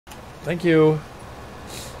Thank you.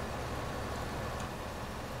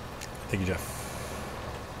 Thank you, Jeff.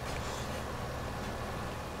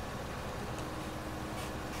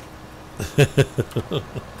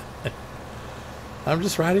 I'm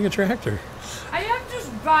just riding a tractor. I am just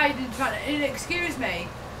riding, and excuse me,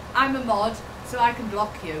 I'm a mod, so I can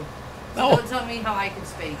block you. So Oh. don't tell me how I can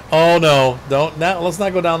speak. Oh no! Don't now. Let's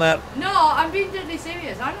not go down that. No, I'm being deadly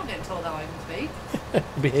serious. I'm not getting told how I can speak.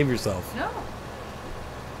 Behave yourself. No.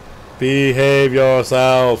 Behave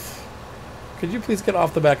yourself. Could you please get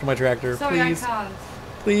off the back of my tractor, Sorry, please? I can't.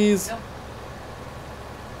 Please. Nope.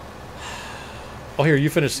 Oh, here, you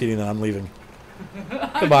finish seating, and I'm leaving.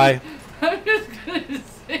 Goodbye. I'm just gonna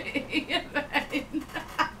see you then.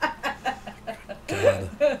 God.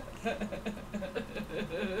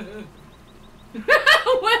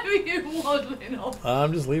 Where are you waddling off?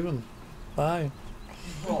 I'm just leaving. Bye.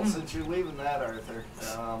 Well, since you're leaving that, Arthur,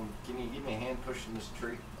 can you give me a hand pushing this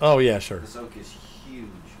tree? Oh yeah, sure. This oak is huge.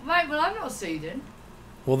 Right, well, I'm not seeding.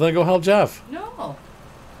 Well, then go help Jeff. No.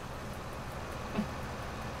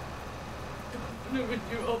 Moving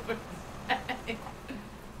you up and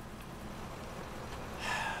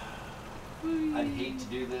I'd hate to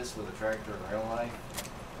do this with a tractor in real life.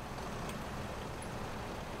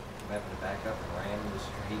 I'm having to back up and ram this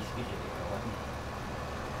tree to get it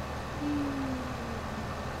going.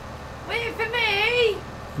 Wait for me!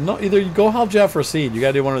 No, either you go help Jeff or seed. You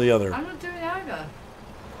gotta do one or the other. I'm not doing either.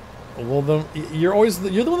 Well, then you're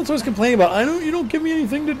the one that's always complaining about. You don't give me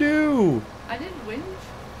anything to do. I didn't whinge.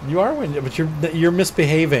 You are whinging, but you're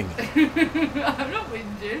misbehaving. I'm not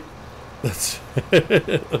whinging.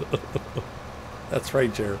 That's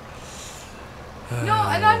right, Jer. No,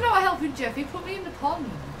 and I'm not helping Jeff. He put me in the pond.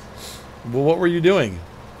 Well, what were you doing?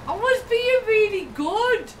 I was being really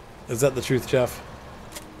good. Is that the truth, Jeff?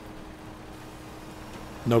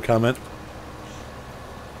 No comment.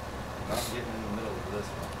 Not getting in the middle of this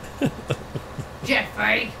one.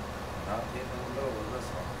 Jeffrey. Not getting in the middle of this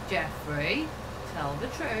one. Jeffrey, tell the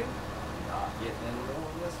truth. Not getting in the middle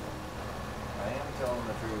of this one. I am telling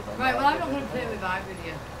the truth. Right, well, I'm not going to play with Vibe with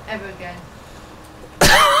you ever again.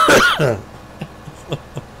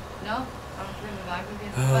 No, I'm not playing with Vibe with you.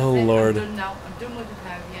 Oh, That's it. Lord. I'm done now. I'm done with the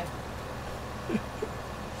pair of you.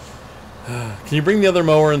 Can you bring the other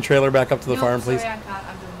mower and trailer back up to the No, farm, please? sorry, I can't.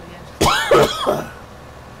 I'm done with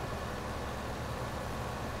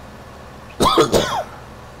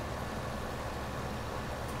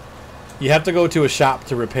you. You have to go to a shop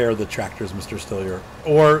to repair the tractors, Mr. Stillier.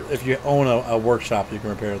 Or if you own a workshop, you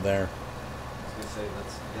can repair it there. I was going to say,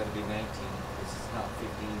 that's got to be 19. This is not 15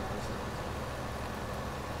 or something.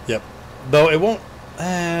 Yep. Though it won't...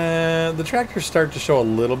 the tractors start to show a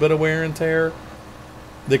little bit of wear and tear.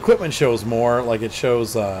 The equipment shows more. Like, it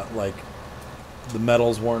shows, like, the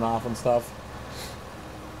metal's worn off and stuff.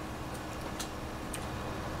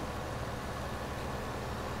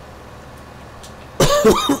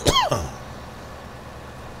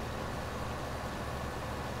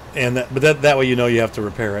 And that way you know you have to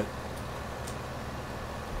repair it.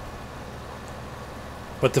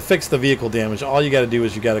 But to fix the vehicle damage, all you got to do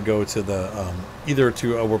is you got to go to the either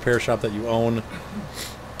to a repair shop that you own,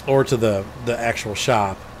 or to the actual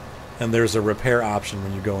shop, and there's a repair option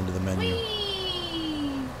when you go into the menu.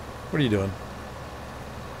 Whee! What are you doing?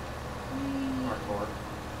 Hardcore.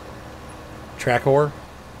 Track whore?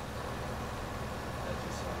 That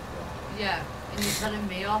just sounds dumb. Yeah, and you're telling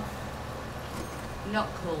me off. Not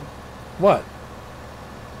cool. What?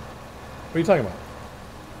 What are you talking about?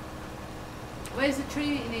 Where's the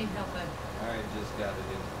tree that you need help with? I just got it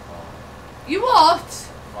in the fall. You what?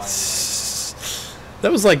 Finally.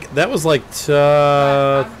 That was like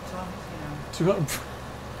Right, I'm talking to 200.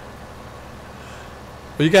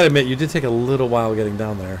 But you got to admit, you did take a little while getting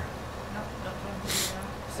down there. you now. No, not talking to you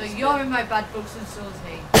now. So you're in my bad books and so's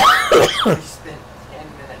he. We spent 10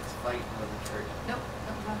 minutes fighting with a tree. Nope,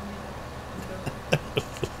 not talking to you now.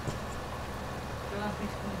 Don't ask me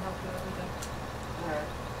to come and help you over there. Alright.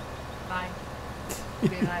 Fine.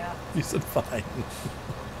 Be like that. You said fine.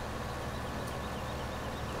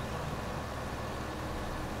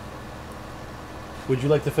 Would you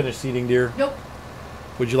like to finish seating, dear? Nope.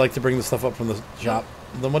 Would you like to bring the stuff up from the shop?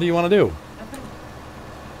 Then what do you want to do? Nothing.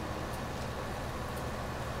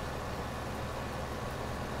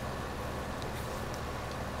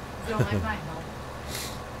 You don't like my help.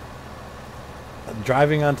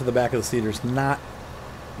 Driving onto the back of the seater is not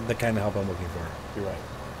the kind of help I'm looking for. You're right.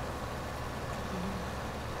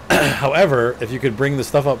 However, if you could bring the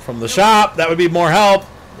stuff up from the shop, that would be more help.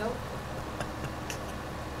 Nope.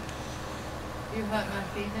 You hurt my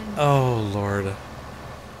feelings. Oh, Lord.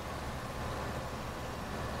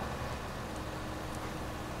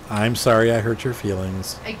 I'm sorry I hurt your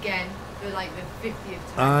feelings. Again, for like the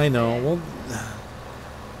 50th time. I know. today. Well,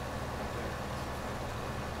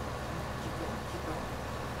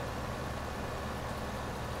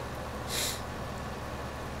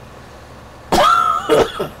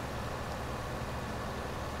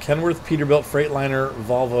 Kenworth, Peterbilt, Freightliner,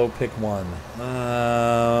 Volvo, pick one.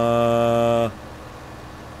 I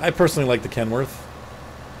personally like the Kenworth.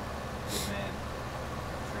 Good man.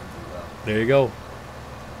 Trained you well. There you go.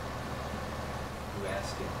 Who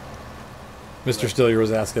asked him? Mr. Stillier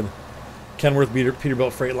was asking. Kenworth,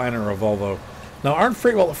 Peterbilt, Freightliner, or Volvo. Now, aren't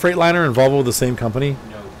Freightliner and Volvo the same company?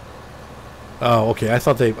 No. Oh, okay. I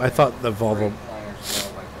thought the Volvo. Freightliners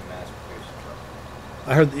smell like a mass-produced truck.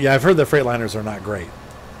 I've heard that Freightliners are not great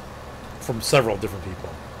from several different people,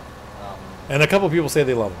 and a couple people say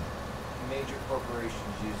they love them. Major corporations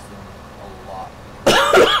use them a lot.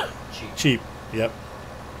 Cheap. Cheap. Yep.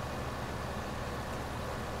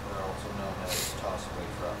 They're also known as toss-away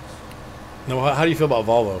trucks. Now, how do you feel about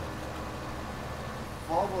Volvo?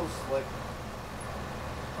 Volvo's like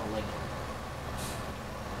a Lincoln.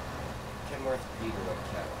 Kenworth, Peter like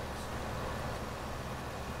Cadillacs.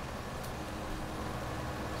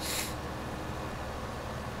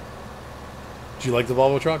 Do you like the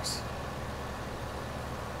Volvo trucks?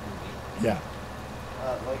 Maybe. Yeah.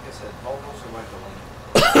 Like I said, Volvos are like a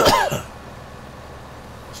Lincoln.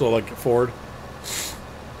 So like Ford.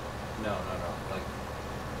 No. Like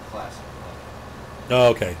classic Lincoln. Oh,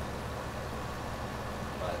 okay.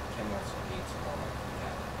 But Kenworth's needs more like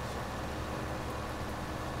Cadillacs.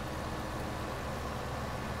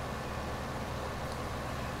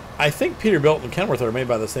 I think Peterbilt and Kenworth are made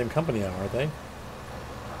by the same company now, aren't they? I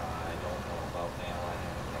don't know about now. I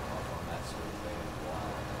haven't been up on that sort of thing in a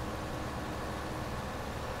while.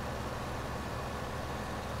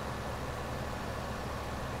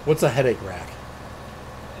 What's a headache rack?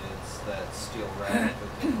 It's that steel rack that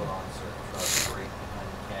they put on certain trucks right behind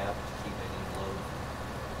the cab to keep any load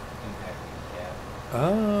impacting the cab. So you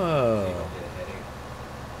Oh. don't get a headache.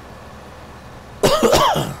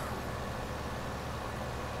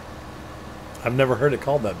 I've never heard it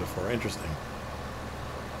called that before. Interesting.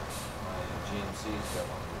 My GMC's got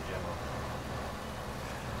one for General.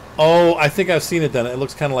 Oh, I think I've seen it then. It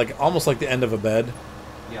looks kind of like, almost like the end of a bed.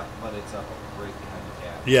 Yeah, but it's up right behind the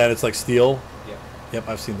cab. Yeah, and it's like steel. Yep. Yep,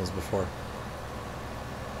 I've seen those before.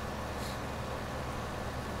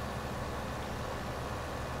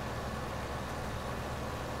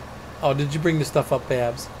 Oh, did you bring the stuff up,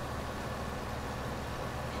 Babs?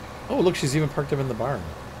 Oh, look, she's even parked them in the barn.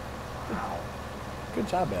 Wow. Good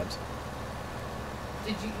job, Babs.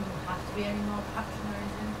 Did you have to be any more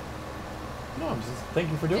patronising? No, I'm just thank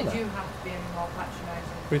you for doing Did that. you have to be any more patronising?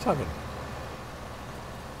 What are you talking?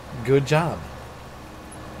 Good job.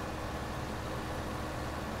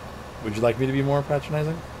 Would you like me to be more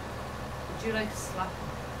patronizing? Would you like to slap him?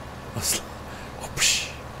 Oh, psh.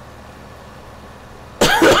 I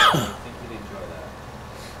think you'd enjoy that.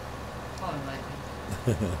 Oh, like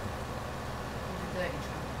He's a dirty tramp.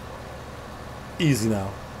 Easy now.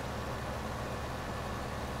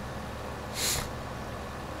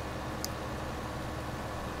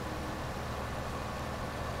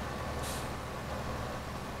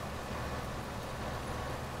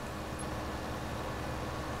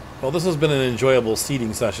 Well, this has been an enjoyable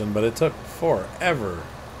seating session, but it took forever.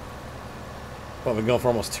 Well, we've been going for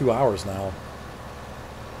almost 2 hours now.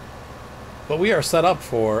 But we are set up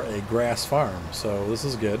for a grass farm, so this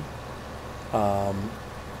is good. We'll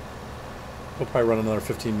probably run another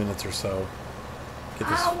 15 minutes or so. Get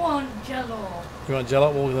this. I want Jello. You want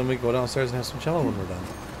Jello? Well, then we go downstairs and have some Jello when we're done.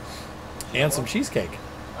 And some cheesecake.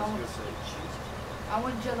 I was going to say cheesecake. I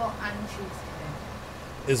want Jello and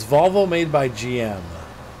cheesecake. Is Volvo made by GM?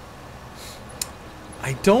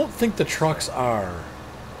 I don't think the trucks are.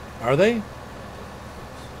 Are they?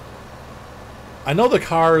 I know the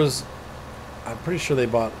cars. I'm pretty sure they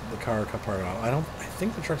bought the car part out. I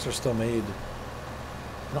think the trucks are still made.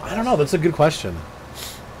 No, I don't know. That's a good question.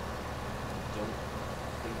 Don't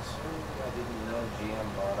think so. I didn't know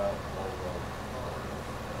GM bought out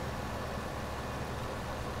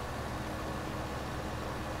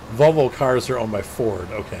Volvo. Volvo cars are owned by Ford.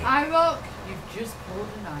 Okay. IROC, you've just pulled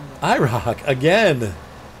an IROC. IROC again.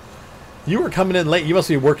 You were coming in late. You must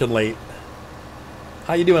be working late.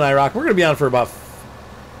 How you doing, IROC? We're gonna be on for about.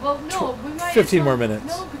 Well, no, we might 15 as more well- minutes.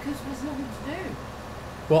 No, because there's nothing to do.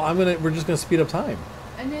 Well, we're just gonna speed up time,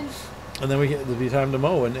 And then, and then there'll be time to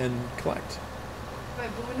mow and collect. right,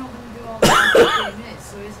 but we're not going to do all that in 15 minutes,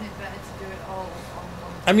 so isn't it better to do it all on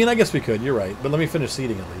one? I mean, I guess we could. You're right, but let me finish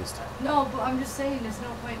seating at least. No, but I'm just saying there's no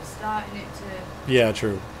point starting it to... Yeah,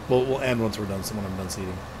 true. We'll end once we're done. When I'm done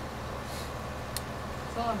seating.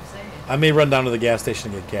 That's all I'm saying. I may run down to the gas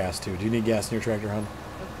station to get gas too. Do you need gas in your tractor, hon?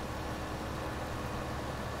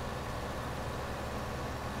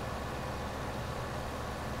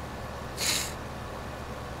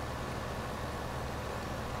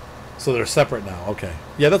 So they're separate now. Okay.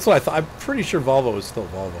 Yeah, that's what I thought. I'm pretty sure Volvo is still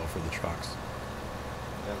Volvo for the trucks.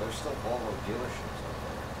 Yeah, there's still Volvo dealerships out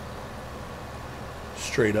there.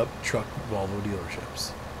 Straight up truck Volvo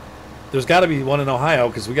dealerships. There's got to be one in Ohio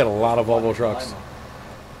because we got a lot of Volvo trucks.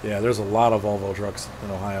 Yeah, there's a lot of Volvo trucks in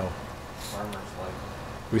Ohio. Farmers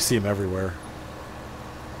like We see them everywhere.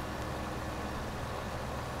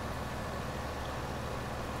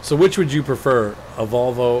 So which would you prefer, a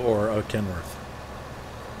Volvo or a Kenworth?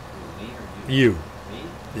 who, me or you? You. Me?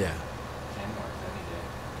 Yeah. Kenworth any day.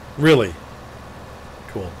 Really?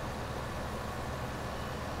 Cool.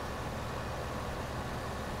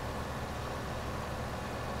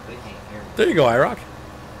 They can't hear me. There you go, IROC. I hope.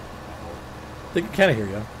 They can kind of hear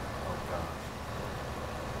you. Oh gosh.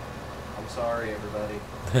 I'm sorry, everybody,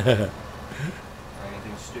 for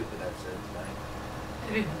anything stupid I've said tonight.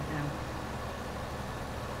 Everything now.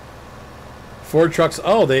 Ford trucks.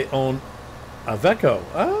 Oh, they own a Veco.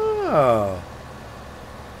 Oh.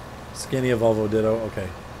 Scania, Volvo, Ditto. Okay.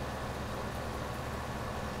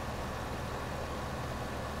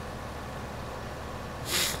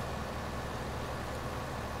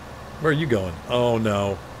 Where are you going? Oh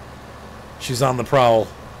no. She's on the prowl.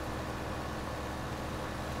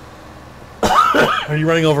 Are you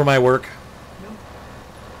running over my work? Nope.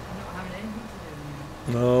 I'm not having anything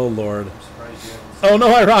to do with it. Oh Lord. I'm surprised you haven't Oh no,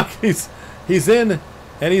 IROC. He's in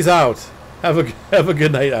and he's out. Have a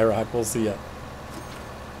good night, IROC. We'll see ya. Like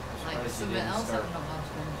surprised you something didn't else start I'm not allowed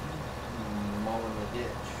to mention. mowing the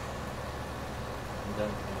ditch. And then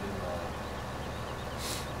we can do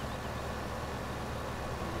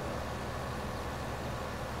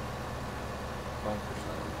bunker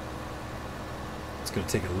stuff. It's gonna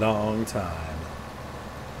take a long time.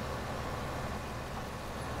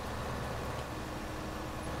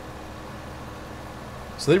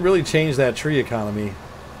 So they really changed that tree economy.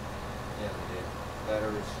 Yeah, they did. Better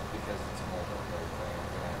is because it's a multiplayer thing.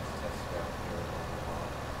 I'm gonna have to test it out here in a little while.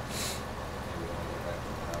 Maybe when I get back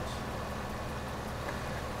to the house.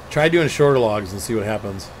 Try doing shorter logs and see what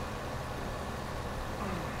happens.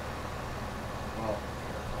 Well,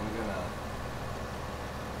 I'm gonna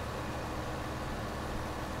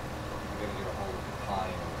get a hold of the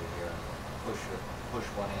pine over here, push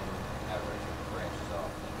one in, have it take the branches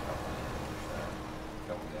off, and then cut one in and push that.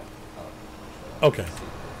 Cut one down, push that. Okay. See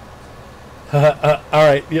the difference. All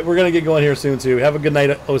right. Yeah, we're gonna get going here soon too. Have a good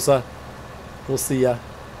night, Osa. We'll see ya.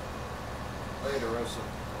 Later, Rosa.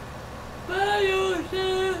 Bye,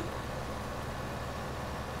 Yoshi.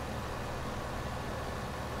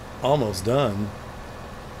 Almost done.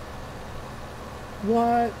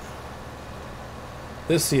 What?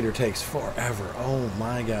 This cedar takes forever. Oh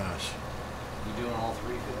my gosh. You doing all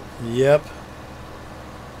three fields? Yep.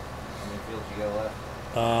 How many fields you got left?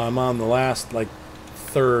 I'm on the last, like,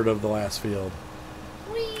 third of the last field.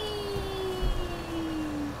 Whee!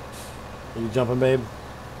 Are you jumping, babe?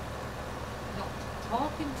 Not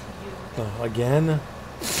talking to you. Again?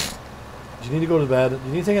 Do you need to go to bed? Do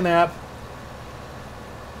you need to take a nap?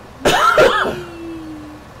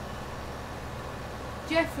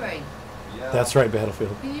 Jeffrey, Yeah. That's right,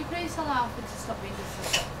 Battlefield. can you please tell Alfred to stop being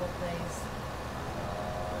disrespectful, please? I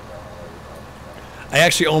don't know what you're talking about. I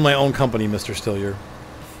actually own my own company, Mr. Stillier.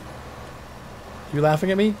 You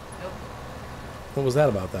laughing at me? Nope. What was that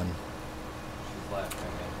about then? She's laughing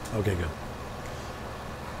at me. Okay, good.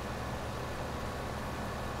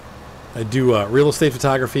 I do real estate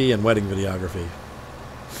photography and wedding videography.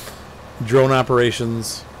 Drone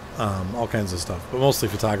operations, all kinds of stuff. But mostly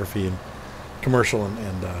photography and commercial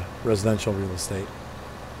and residential real estate.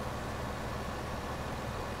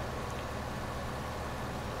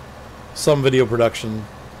 Some video production,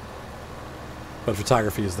 but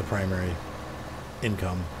photography is the primary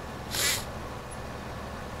income.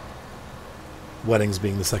 Weddings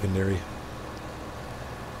being the secondary.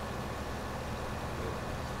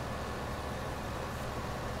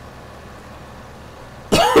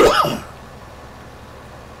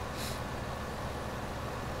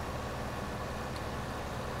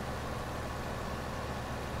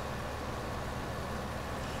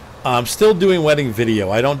 I'm still doing wedding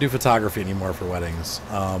video. I don't do photography anymore for weddings.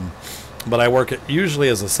 But I work usually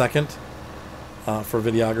as a second for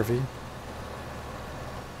videography.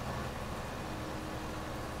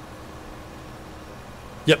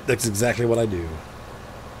 Yep, that's exactly what I do.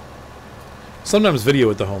 Sometimes video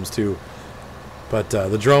at the homes too. But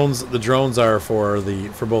the drones are for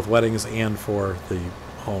both weddings and for the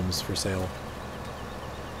homes for sale.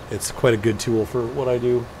 It's quite a good tool for what I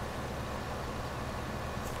do.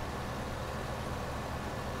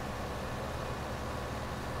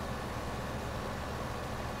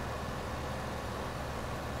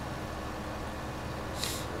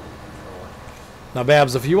 Now,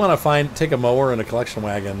 Babs, if you want to take a mower and a collection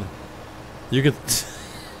wagon, you could.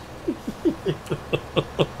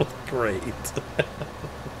 Great.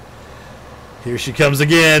 Here she comes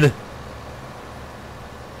again.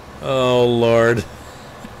 Oh, Lord.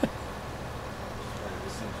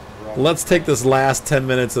 Let's take this last 10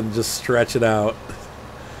 minutes and just stretch it out.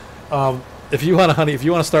 If you want to, honey, if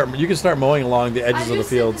you want to start, you can start mowing along the edges of the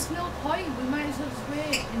fields. There's no point. We might as well just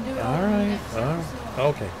wait and do it all All in the right. next episode.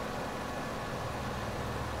 Okay.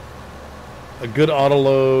 A good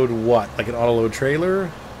autoload, what? Like an autoload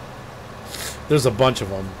trailer? There's a bunch of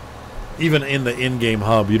them. Even in the in-game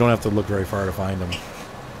hub, you don't have to look very far to find them.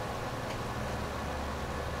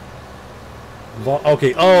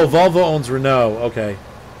 Okay. Oh, Volvo owns Renault. Okay.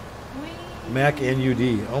 Mac and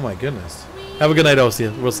UD. Oh my goodness. Have a good night,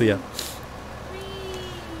 Osia. We'll see ya.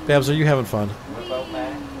 Babs, are you having fun? What about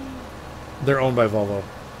Mac? They're owned by Volvo.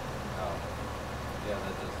 Oh. Yeah,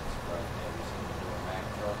 that doesn't surprise me. Have you seen them do a Mac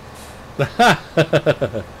truck?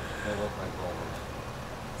 They look like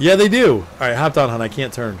Volvos. Yeah, they do. All right, hop down, hon. I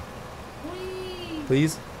can't turn.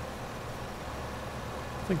 Please.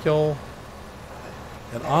 I think you'll...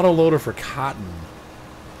 An autoloader for cotton.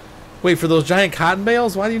 Wait, for those giant cotton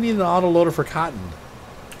bales? Why do you need an autoloader for cotton?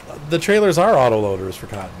 The trailers are autoloaders for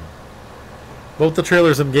cotton. Both the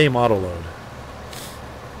trailers in game autoload.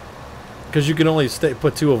 Because you can only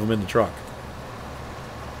put 2 of them in the truck.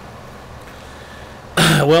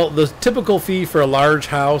 Well, the typical fee for a large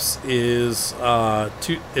house is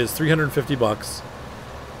 $350,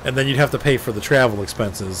 and then you'd have to pay for the travel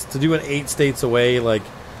expenses to do it 8 states away, like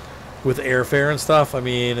with airfare and stuff. I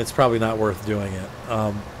mean, it's probably not worth doing it.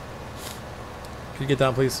 Can you get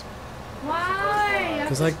down, please? Why?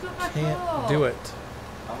 Because I can't do it.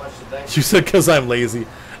 How much did that? You said because I'm lazy.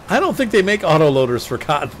 I don't think they make autoloaders for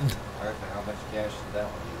cotton. Arthur, how much cash did that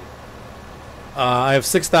one give you? I have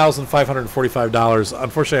 $6,545.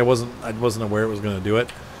 Unfortunately, I wasn't aware it was going to do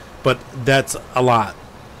it, but that's a lot,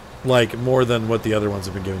 like more than what the other ones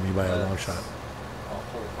have been giving me by a long shot. I'll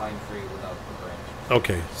pull fine free without the branch.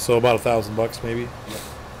 Okay, so about $1,000 maybe. Yeah.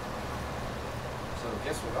 So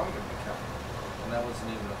guess what I'm gonna be cutting? And that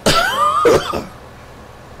wasn't even a full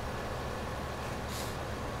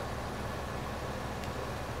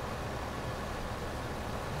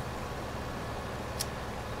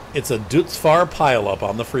It's a Dutzfar pileup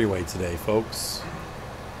on the freeway today, folks.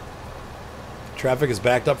 Traffic is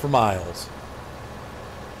backed up for miles.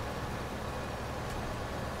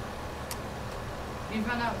 You've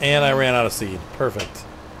run out of And I seed. ran out of seed. Perfect.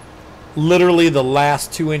 Literally the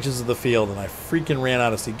last 2 inches of the field, and I freaking ran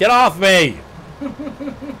out of seed. Get off me!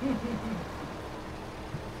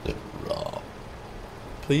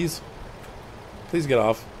 Please? Please get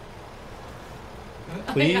off.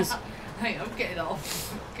 Please? Hey, I'm getting off.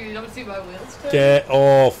 Can you not see my wheels turn? Get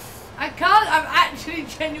off. I can't. I'm actually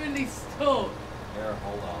genuinely stuck. Here,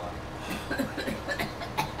 hold on.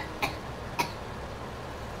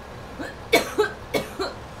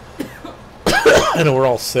 I know we're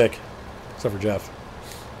all sick, except for Jeff.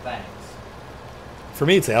 Thanks. For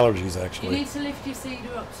me, it's allergies, You actually. need to lift your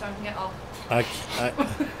cedar up so I can get off.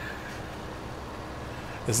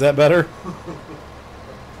 Is that better?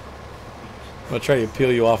 I'm going to try to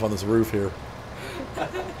peel you off on this roof here.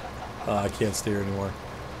 I can't steer anymore.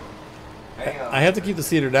 Hang on. I have to keep the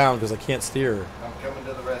cedar down because I can't steer. I'm coming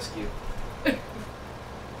to the rescue.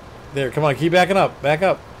 There, come on, keep backing up. Back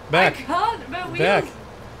up. Back. I can't. My wheels. Back.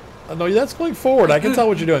 No, that's going forward. I can tell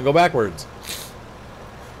what you're doing. Go backwards.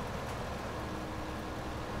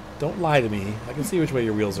 Don't lie to me. I can see which way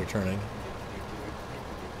your wheels are turning.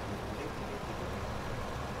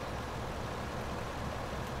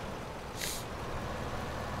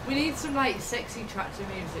 We need some like sexy tractor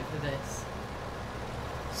music for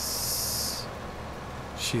this.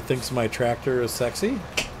 She thinks my tractor is sexy?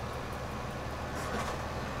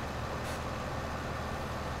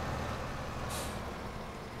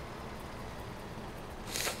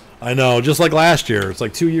 I know, just like last year. It's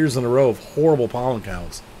like 2 years in a row of horrible pollen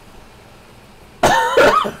counts.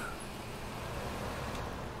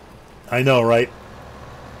 I know, right?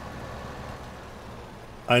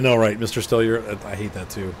 I know, right, Mr. Stillier? I hate that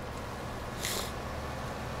too.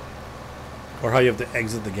 Or how you have to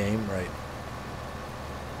exit the game, right?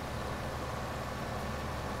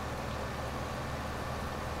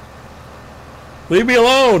 Leave me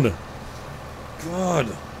alone! God.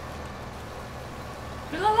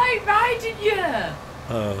 But I like riding you.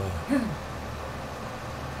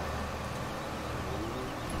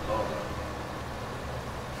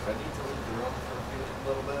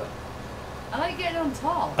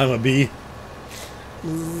 I'm a bee.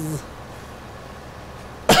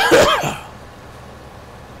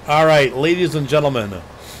 All right, ladies and gentlemen,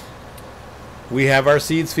 we have our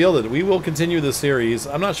seeds fielded. We will continue the series.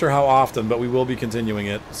 I'm not sure how often, but we will be continuing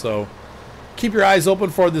it. So keep your eyes open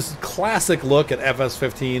for this classic look at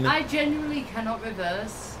FS15. I genuinely cannot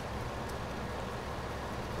reverse.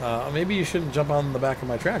 Maybe you shouldn't jump on the back of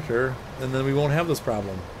my tractor, and then we won't have this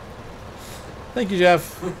problem. Thank you,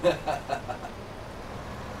 Jeff.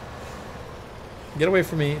 Get away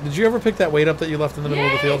from me. Did you ever pick that weight up that you left in the middle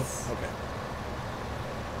of the field? Okay.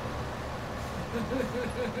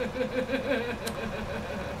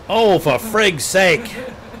 Oh, for frig's sake!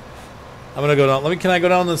 I'm gonna go down. Can I go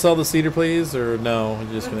down and sell the cedar, please? Or no?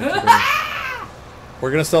 You're just gonna keep going.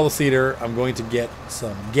 We're gonna sell the cedar. I'm going to get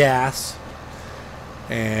some gas,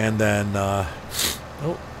 and then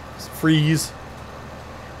freeze.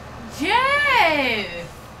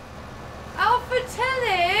 Jeff! Alpha, tell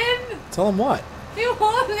him! Tell him what? You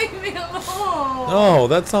won't leave me alone! Oh,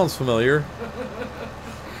 that sounds familiar.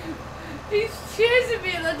 He's chasing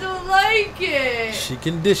me and I don't like it! She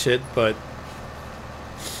can dish it, but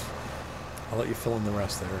I'll let you fill in the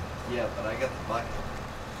rest there. Yeah, but I got the bucket.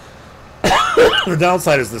 The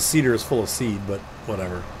downside is the cedar is full of seed, but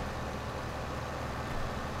whatever.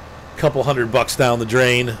 Couple $100 down the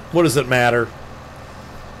drain. What does it matter?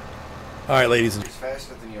 All right, ladies and It's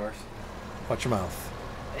faster than yours. watch your mouth.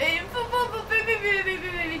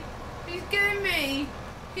 He's getting me.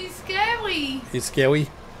 He's scary. He's scary.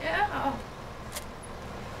 Yeah.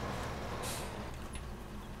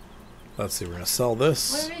 Let's see. We're gonna sell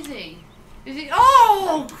this. Where is he? Is he?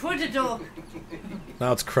 Oh, critter duck.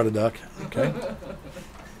 Now it's Crediduck. Okay.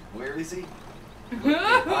 Where is he? Look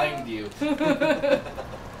behind you. Babe,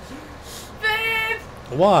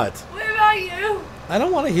 What? where are you? I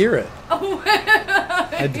don't want to hear it. Oh, where are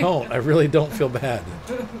I don't. I really don't feel bad.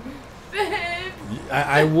 Babe.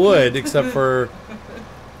 I would, except for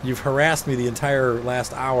you've harassed me the entire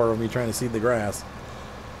last hour of me trying to seed the grass.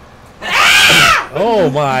 Oh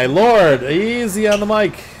my lord! Easy on the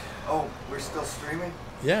mic. Oh, we're still streaming?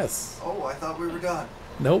 Yes. Oh, I thought we were done.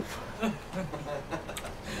 Nope.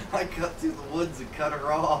 I cut through the woods and cut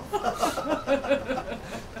her off.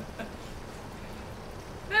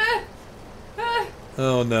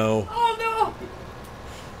 Oh no. Oh no,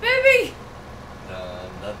 baby. Dun,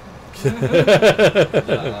 dun. Dun,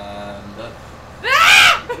 dun.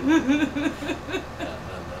 Ah!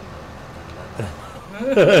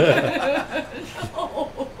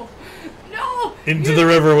 No. Into the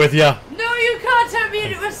river with ya. No, you can't turn me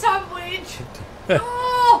into a sandwich.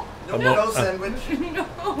 No. No sandwich. No.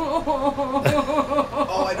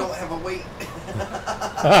 Oh, I don't have a weight.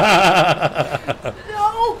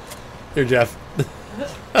 No. Here, Jeff.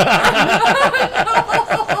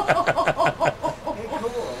 Hey,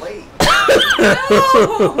 cool, late.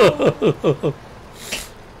 No.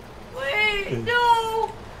 Wait,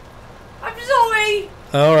 no. I'm sorry.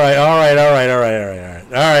 All right.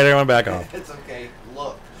 Everyone back off. It's okay.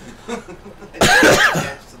 Look. It's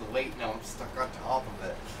attached to the weight now. I'm stuck on top of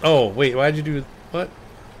it. Oh, wait. Why'd you do what?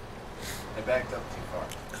 I backed up too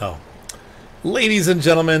far. Oh. Ladies and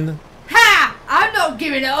gentlemen, Ha! I'm not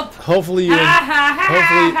giving up. hopefully you... Ha, ha, ha,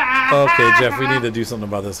 Hopefully... ha, ha, Okay, ha, Jeff, we ha. need to do something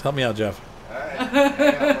about this. Help me out, Jeff. Alright. Hang on,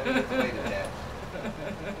 let me get the weight attached.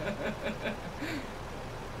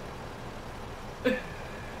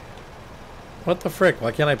 What the frick?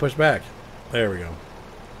 Why can't I push back? There we go.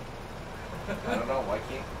 I don't know. Why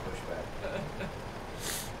can't you push back?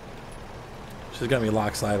 She's got me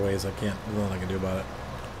locked sideways. I can't... There's nothing I can do about it.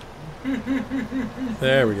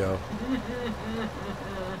 There we go.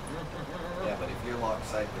 Yeah, but if you're locked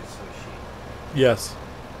sideways, so is she. Yes.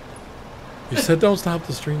 You said don't stop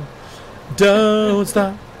the stream. Don't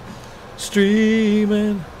stop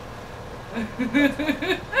streaming.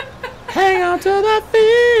 Hang on to the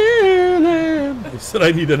feeling. You said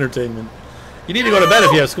I need entertainment. You need to go to bed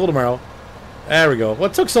if you have school tomorrow. There we go.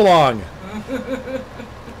 What took so long? Yeah,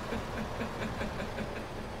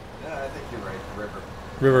 I think you're right.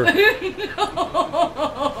 The river. River.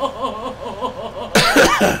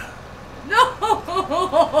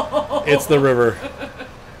 No. It's the river.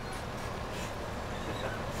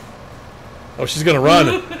 Oh, she's gonna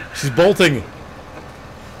run. She's bolting.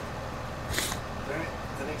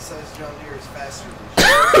 The next size John Deere is faster than she.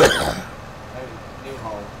 New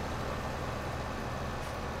home.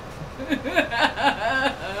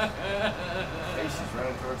 Hey, she's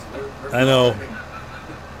running towards the river. I know.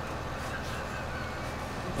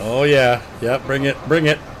 Oh yeah. Yep, bring it. Bring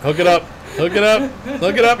it. Hook it up. Hook it up.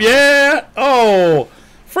 Hook it up. Yeah. Oh.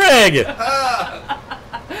 Frig.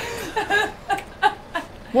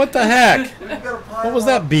 What the heck? We've got a What was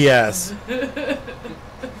that BS?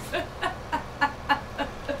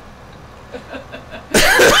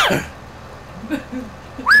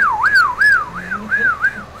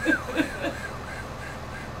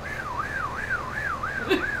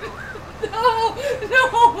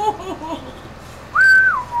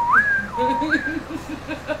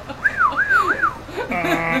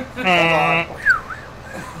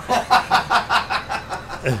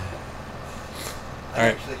 I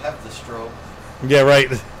actually have the stroke. Yeah, right.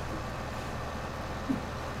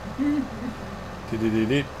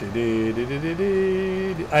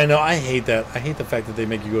 I know, I hate that. I hate the fact that they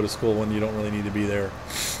make you go to school when you don't really need to be there.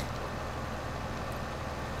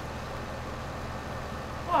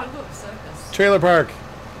 Oh, I got the circus. Trailer park.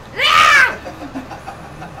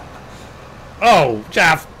 Oh,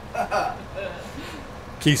 Jeff.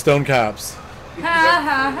 Keystone Cops. Ha ha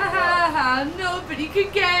ha ha ha, nobody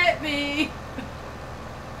can get me.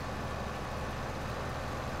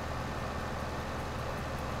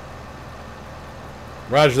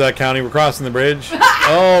 Roger that, County. We're crossing the bridge.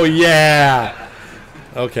 Oh, yeah.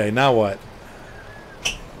 Okay, now what?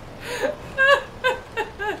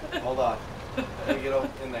 Hold on. Let me get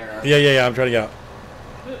up in there. Yeah. I'm trying to get out.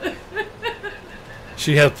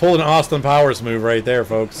 She has pulled an Austin Powers move right there,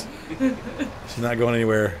 folks. She's not going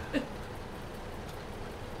anywhere.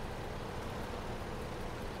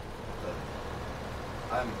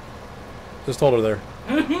 Just hold her there.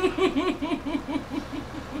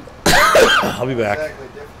 I'll be back. Exactly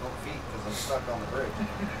difficult feat because I'm stuck on the bridge.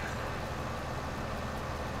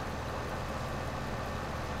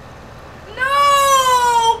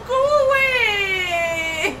 No! Go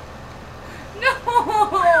away! No!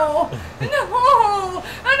 No!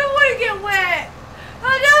 I don't want to get wet! I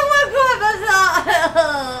don't want to go outside!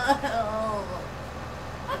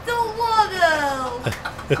 I don't want to!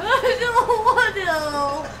 I don't want to!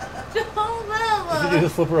 Don't If you ever!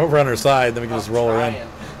 just flip her over on her side, then we can just roll her in. Trying.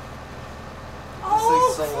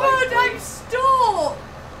 Oh, so crud, lightweight. I'm stuck!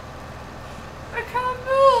 I can't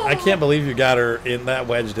move! I can't believe you got her in that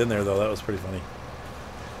wedged in there, though. That was pretty funny.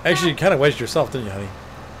 Actually, you kind of wedged yourself, didn't you, honey?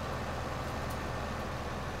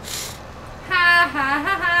 Ha ha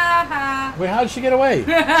ha ha ha! Wait, how did she get away? She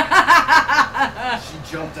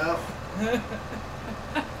jumped up.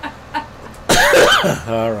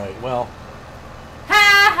 All right, well. Ha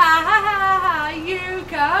ha ha ha ha! You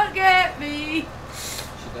can't get me!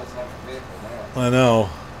 She doesn't have a vehicle now. I know.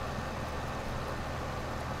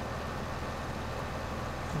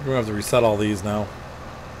 We're going to have to reset all these now.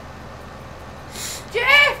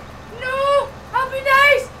 Jeff! No! I'll be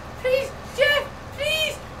nice! Please, Jeff!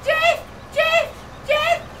 Please! Jeff!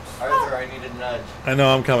 Arthur, I need a nudge. I know,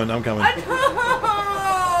 I'm coming. I'm coming. I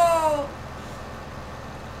know!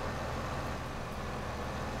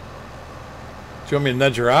 Do you want me to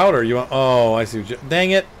nudge her out, or you want... Oh, I see what you...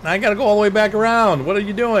 Dang it. I got to go all the way back around. What are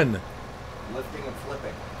you doing? Lifting and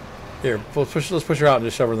flipping. Here, let's push her out and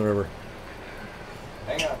just shove her in the river.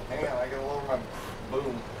 Hang on. I gotta lower my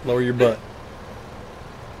boom. Lower your butt.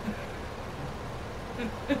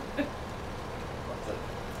 What's it?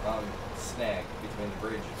 Snag between the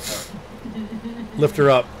bridge and the park. Lift her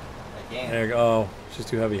up. I can't. There you go. Oh, she's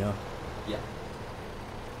too heavy, huh? Yeah.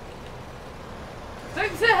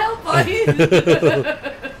 Thanks for help, buddy!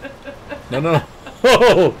 No.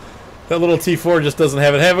 Oh, that little T4 just doesn't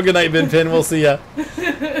have it. Have a good night, Bin Pin. We'll see ya.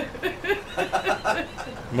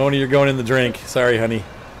 Moni, you're going in the drink. Sorry, honey.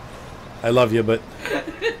 I love you, but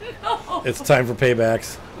No! it's time for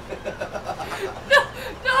paybacks.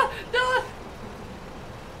 No!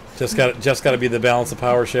 Just got to be the balance of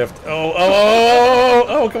power shift.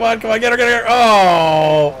 Oh, come on, get her.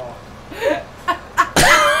 Oh. If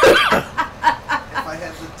I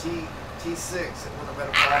had the T6, it would have been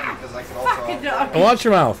a problem because I could Fucking also. dog. Oh, watch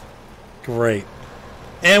your mouth. Great.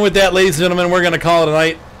 And with that, ladies and gentlemen, we're going to call it a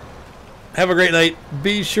night. Have a great night.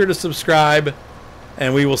 Be sure to subscribe,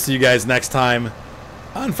 and we will see you guys next time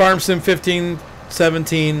on Farm Sim 15,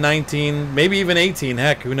 17, 19, maybe even 18.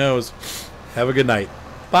 Heck, who knows? Have a good night.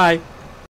 Bye.